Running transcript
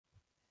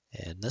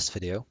In this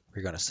video,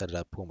 we're going to set it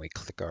up when we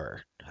click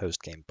our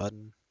host game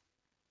button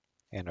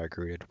and are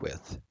greeted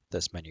with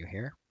this menu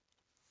here.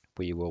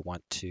 We will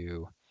want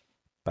to,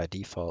 by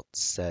default,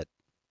 set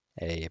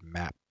a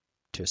map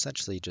to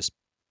essentially just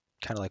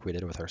kind of like we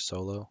did with our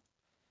solo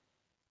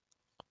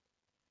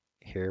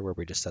here, where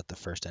we just set the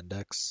first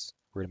index.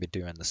 We're going to be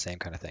doing the same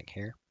kind of thing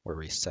here, where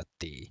we set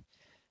the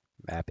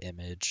map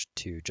image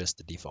to just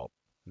the default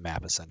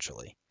map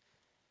essentially.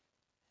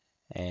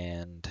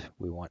 And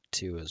we want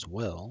to as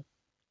well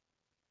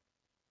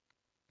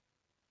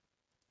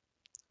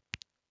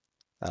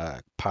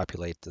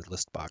populate the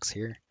list box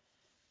here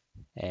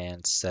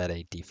and set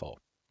a default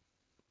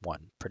one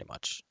pretty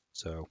much.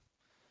 So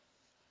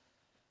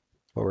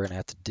what we're going to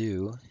have to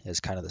do is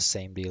kind of the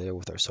same deal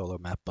with our solo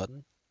map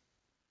button.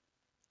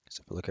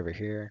 So if we look over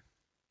here,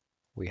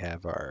 we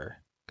have our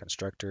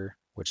constructor,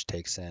 which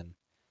takes in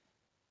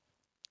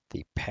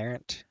the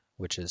parent,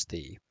 which is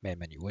the main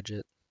menu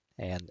widget,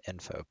 and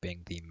info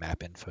being the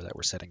map info that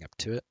we're setting up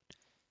to it.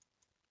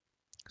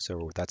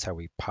 So that's how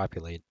we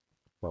populate,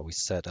 well, we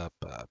set up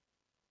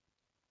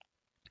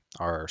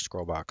our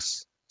scroll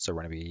box. So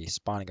we're going to be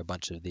spawning a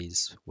bunch of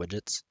these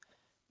widgets.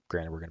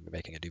 Granted, we're going to be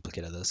making a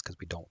duplicate of this because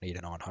we don't need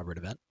an on-hovered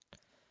event.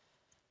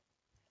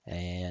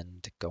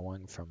 And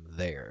going from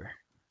there,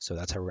 so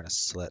that's how we're going to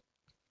select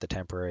the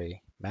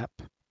temporary map.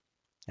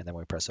 And then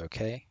when we press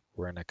OK,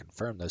 we're going to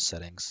confirm those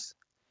settings.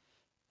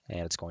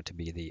 And it's going to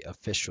be the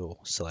official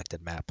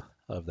selected map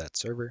of that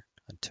server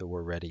until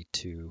we're ready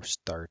to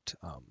start,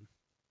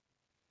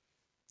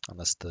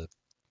 unless the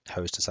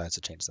host decides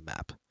to change the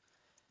map.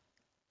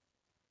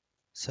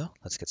 So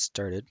let's get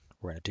started.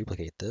 We're going to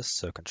duplicate this,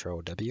 so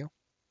Control W.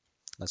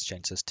 Let's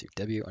change this to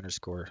W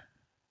underscore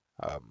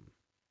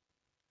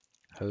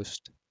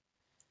host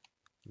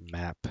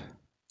map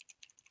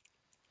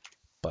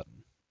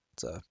button.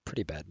 It's a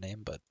pretty bad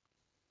name, but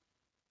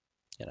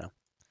you know,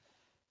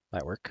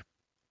 might work.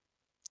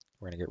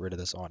 We're going to get rid of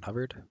this on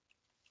hovered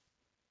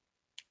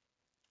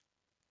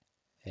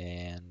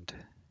and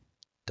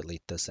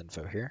delete this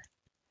info here.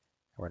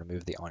 We're going to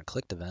move the on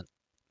clicked event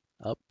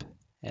up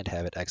and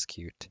have it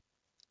execute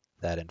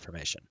that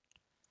information.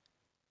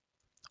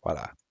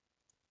 Voila.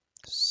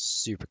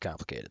 Super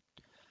complicated.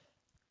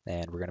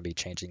 And we're going to be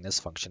changing this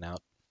function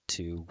out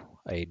to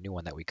a new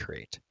one that we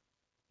create.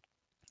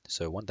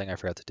 So one thing I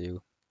forgot to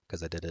do,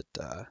 because I did it,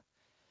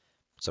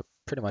 so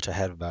pretty much I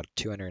had about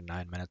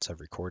 209 minutes of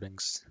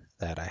recordings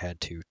that I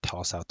had to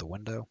toss out the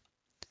window.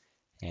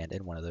 And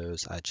in one of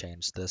those, I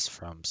changed this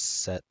from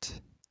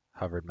set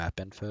hovered map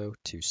info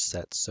to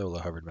set solo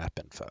hovered map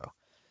info.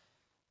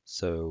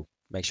 So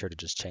make sure to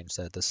just change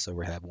that. This so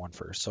we have one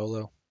for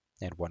solo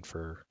and one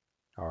for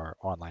our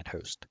online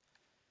host.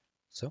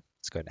 So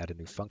let's go ahead and add a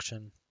new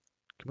function.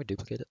 Can we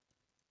duplicate it?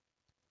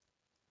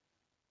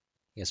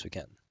 Yes, we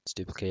can. Let's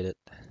duplicate it.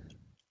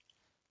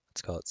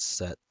 Let's call it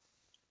set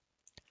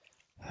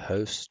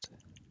host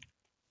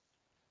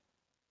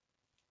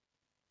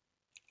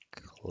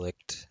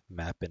clicked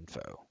map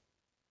info,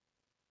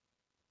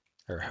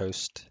 or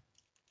host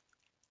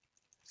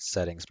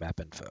settings map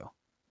info.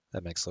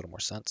 That makes a little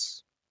more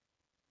sense.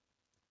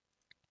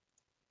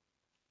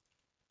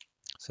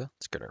 So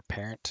let's go to our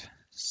parent,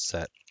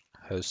 set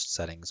host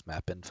settings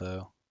map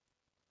info,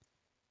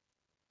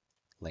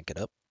 link it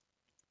up.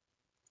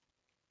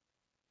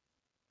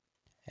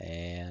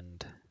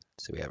 And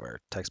so we have our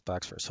text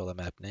box for solo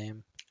map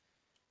name.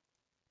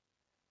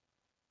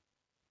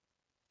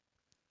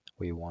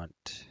 We want,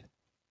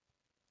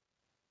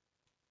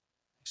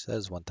 actually that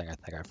is one thing I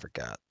think I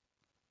forgot.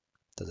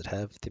 Does it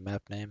have the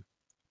map name?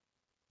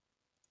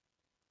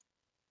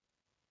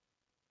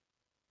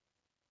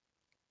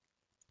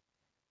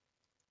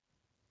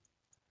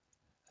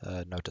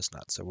 No, it does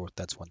not. So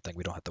that's one thing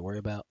we don't have to worry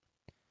about.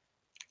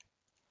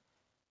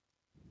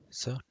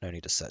 So no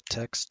need to set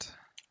text.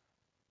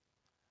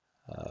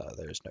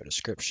 There's no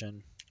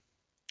description,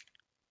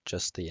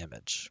 just the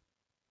image.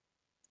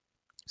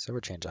 So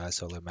we'll change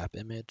iSolo map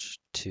image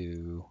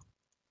to,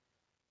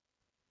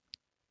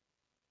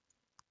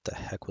 the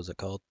heck was it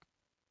called?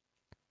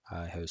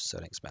 iHost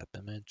settings map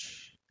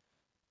image.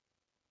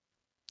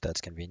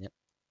 That's convenient.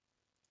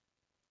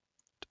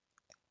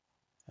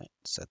 Right,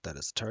 set that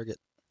as the target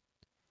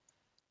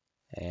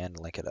and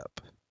link it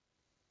up.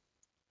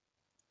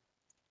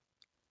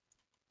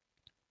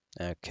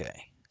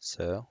 Okay,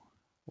 so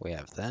we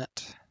have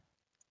that.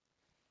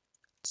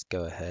 Let's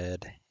go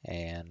ahead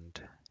and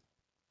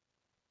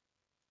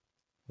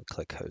we'll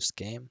click host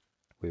game.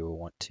 We will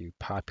want to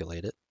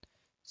populate it.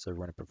 So we're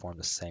going to perform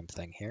the same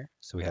thing here.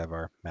 So we have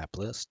our map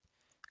list.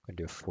 We're going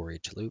to do a for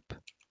each loop.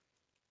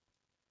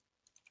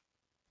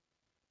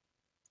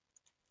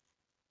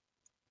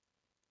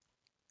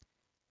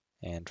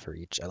 And for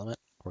each element,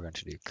 we're going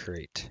to do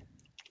create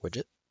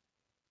widget.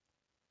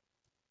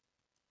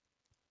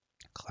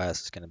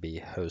 Class is going to be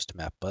host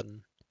map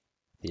button.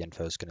 The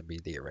info is going to be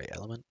the array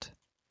element.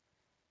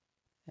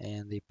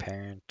 And the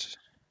parent,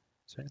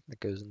 is there anything that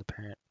goes in the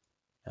parent?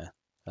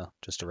 Oh,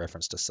 just a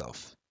reference to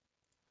self.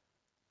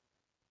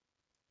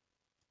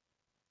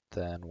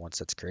 Then once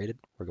that's created,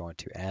 we're going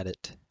to add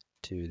it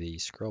to the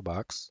scroll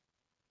box,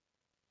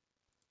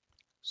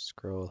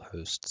 scroll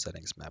host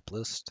settings map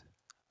list.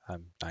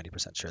 I'm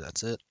 90% sure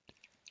that's it.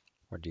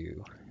 Or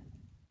do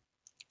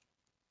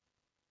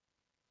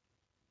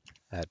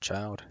add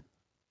child.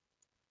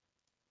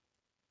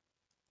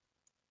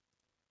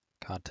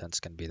 Contents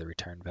can be the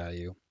return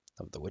value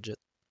of the widget.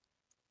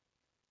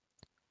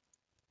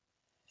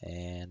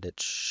 And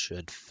it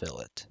should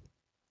fill it.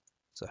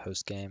 So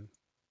host game,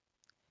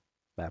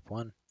 map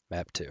 1,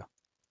 map 2.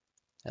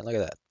 And look at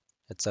that.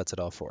 It sets it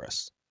all for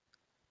us.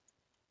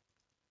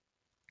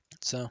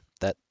 So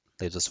that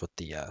leaves us with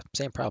the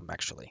same problem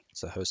actually.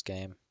 So host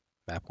game,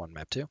 map 1,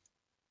 map 2.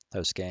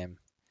 Host game,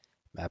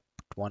 map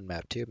 1,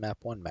 map 2, map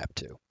 1, map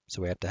 2.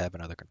 So we have to have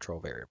another control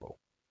variable.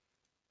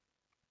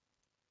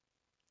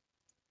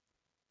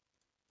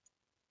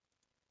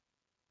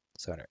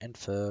 So under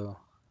info,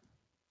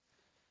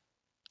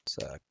 let's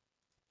go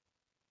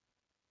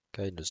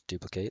ahead and just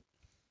duplicate.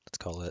 Let's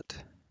call it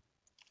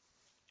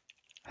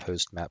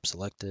host map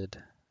selected.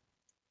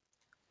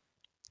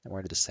 And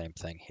we're going to do the same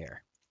thing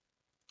here.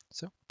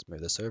 So let's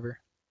move this over.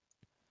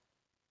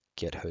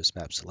 Get host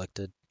map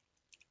selected.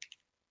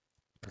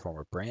 Perform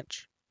a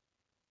branch.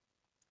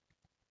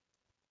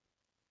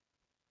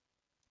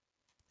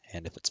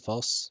 And if it's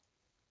false,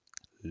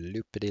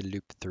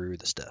 loopity-loop through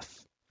the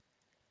stuff.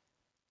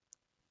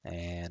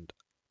 And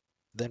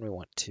then we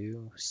want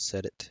to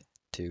set it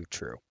to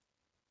true.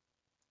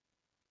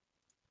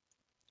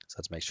 So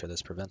let's make sure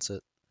this prevents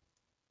it,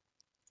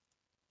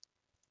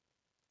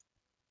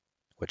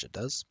 which it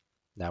does.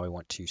 Now we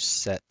want to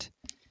set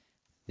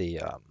the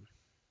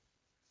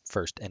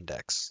first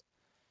index.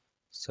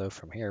 So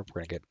from here,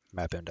 we're going to get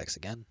map index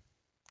again,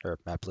 or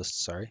map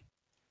list, sorry,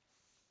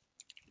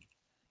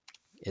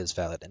 is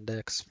valid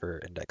index for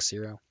index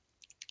 0.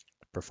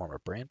 Perform a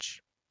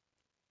branch.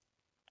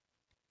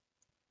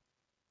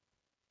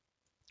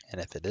 And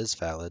if it is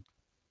valid,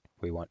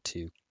 we want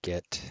to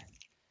get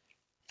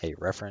a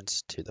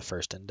reference to the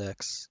first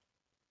index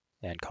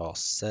and call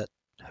set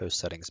host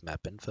settings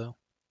map info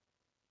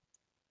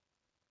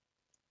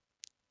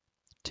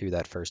to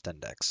that first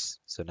index.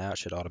 So now it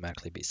should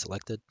automatically be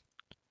selected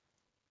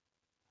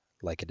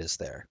like it is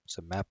there.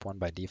 So map 1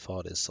 by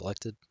default is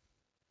selected.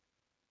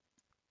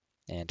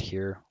 And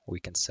here we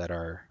can set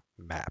our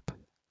map,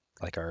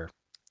 like our,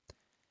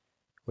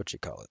 what you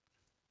call it?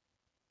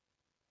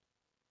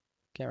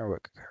 Can't remember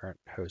what current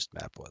host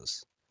map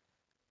was.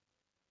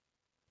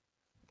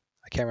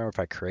 I can't remember if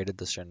I created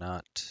this or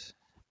not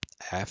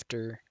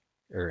after,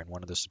 or in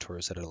one of those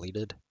tutorials that I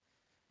deleted,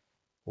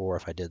 or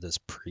if I did this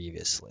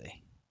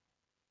previously.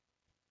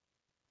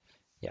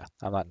 Yeah,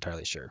 I'm not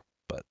entirely sure,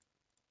 but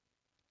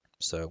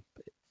so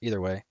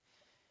either way,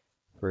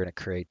 we're going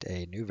to create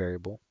a new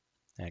variable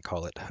and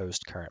call it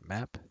host current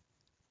map.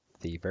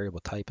 The variable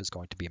type is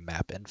going to be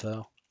map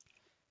info.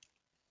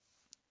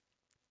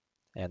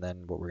 And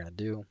then what we're going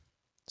to do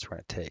is we're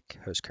going to take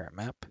host current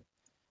map.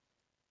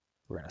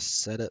 We're going to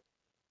set it,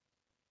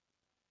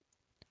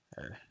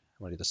 or I'm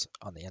going to do this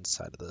on the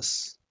inside of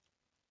this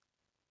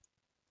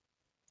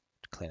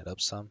to clean it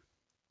up some.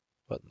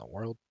 What in the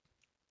world?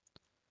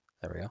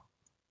 There we go.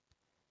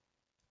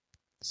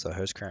 So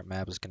host current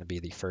map is going to be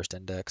the first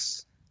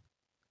index.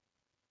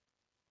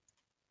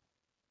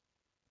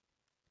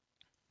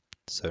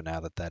 So now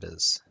that that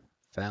is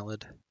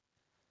valid,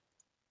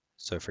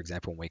 so for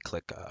example, when we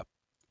click,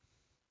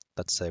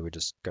 let's say we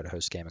just go to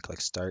host game and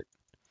click start,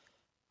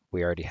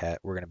 we already had,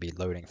 we're going to be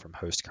loading from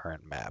host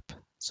current map.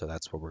 So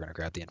that's where we're going to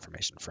grab the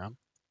information from.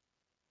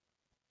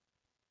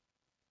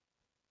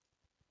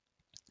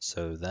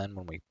 So then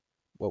when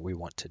what we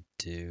want to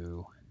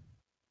do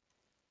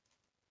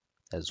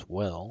as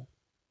well,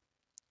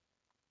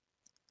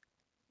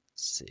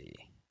 let's see,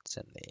 it's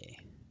in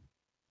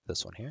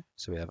this one here.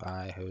 So we have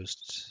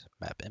iHost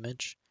map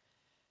image.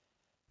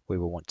 We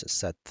will want to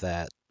set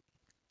that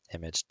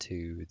image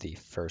to the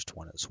first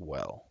one as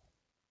well.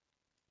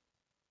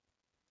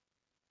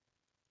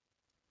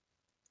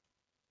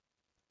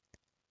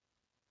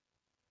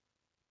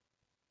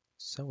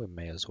 So we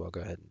may as well go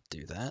ahead and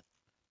do that.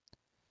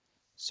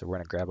 So we're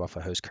going to grab off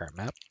a host current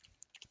map.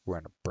 We're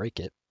going to break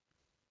it.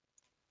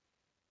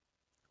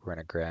 We're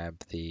going to grab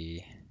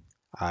the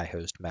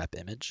iHost map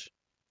image,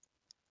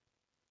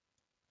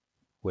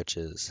 which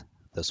is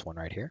this one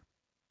right here.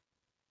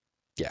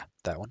 Yeah,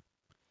 that one.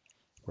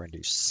 We're going to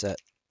do set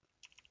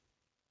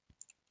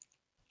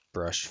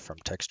brush from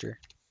texture.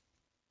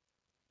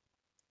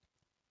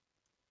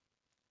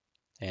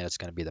 And it's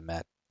going to be the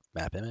map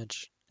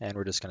image. And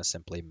we're just going to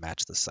simply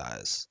match the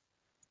size.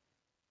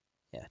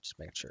 Yeah, just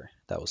making sure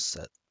that was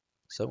set.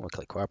 So when we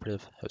click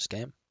cooperative, host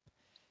game,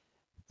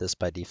 this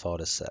by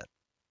default is set.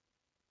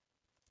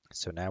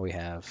 So now we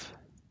have,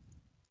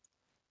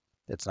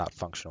 it's not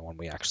functional when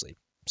we actually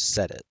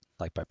set it,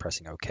 like by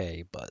pressing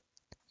OK, but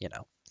you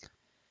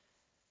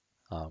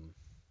know,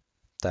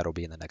 that'll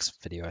be in the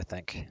next video, I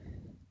think.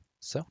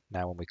 So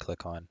now when we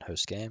click on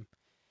host game,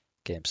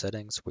 game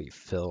settings, we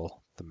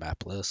fill the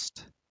map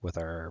list with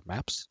our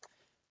maps.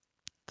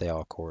 They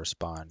all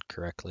correspond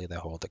correctly. They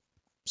hold the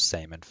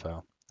same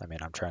info. I mean,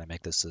 I'm trying to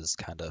make this as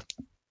kind of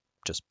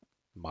just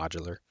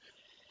modular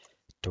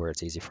to where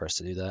it's easy for us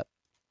to do that.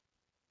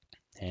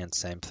 And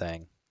same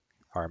thing,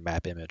 our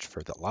map image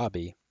for the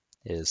lobby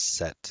is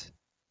set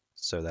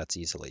so that's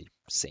easily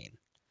seen,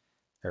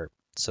 or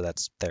so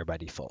that's there by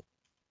default.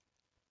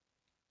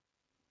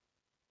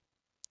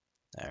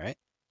 All right,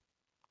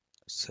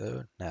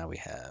 so now we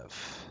have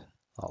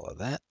all of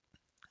that.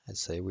 I'd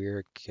say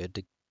we're good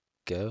to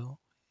go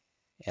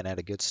and at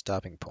a good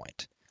stopping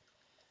point.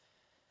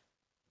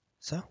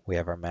 So we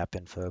have our map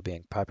info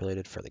being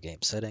populated for the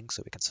game settings,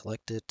 so we can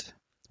select it.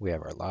 We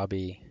have our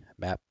lobby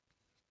map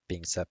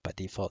being set by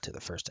default to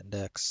the first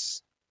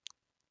index.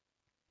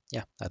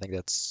 Yeah, I think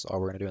that's all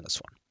we're going to do in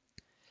this one.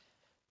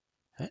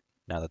 All right,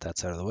 now that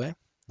that's out of the way,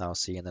 I'll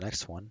see you in the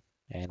next one,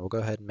 and we'll go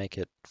ahead and make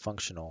it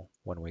functional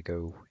when we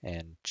go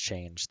and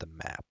change the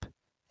map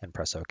and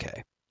press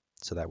OK.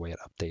 So that way it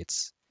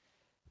updates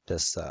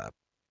this,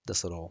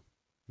 this little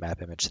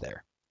map image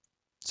there.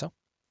 So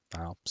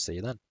I'll see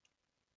you then.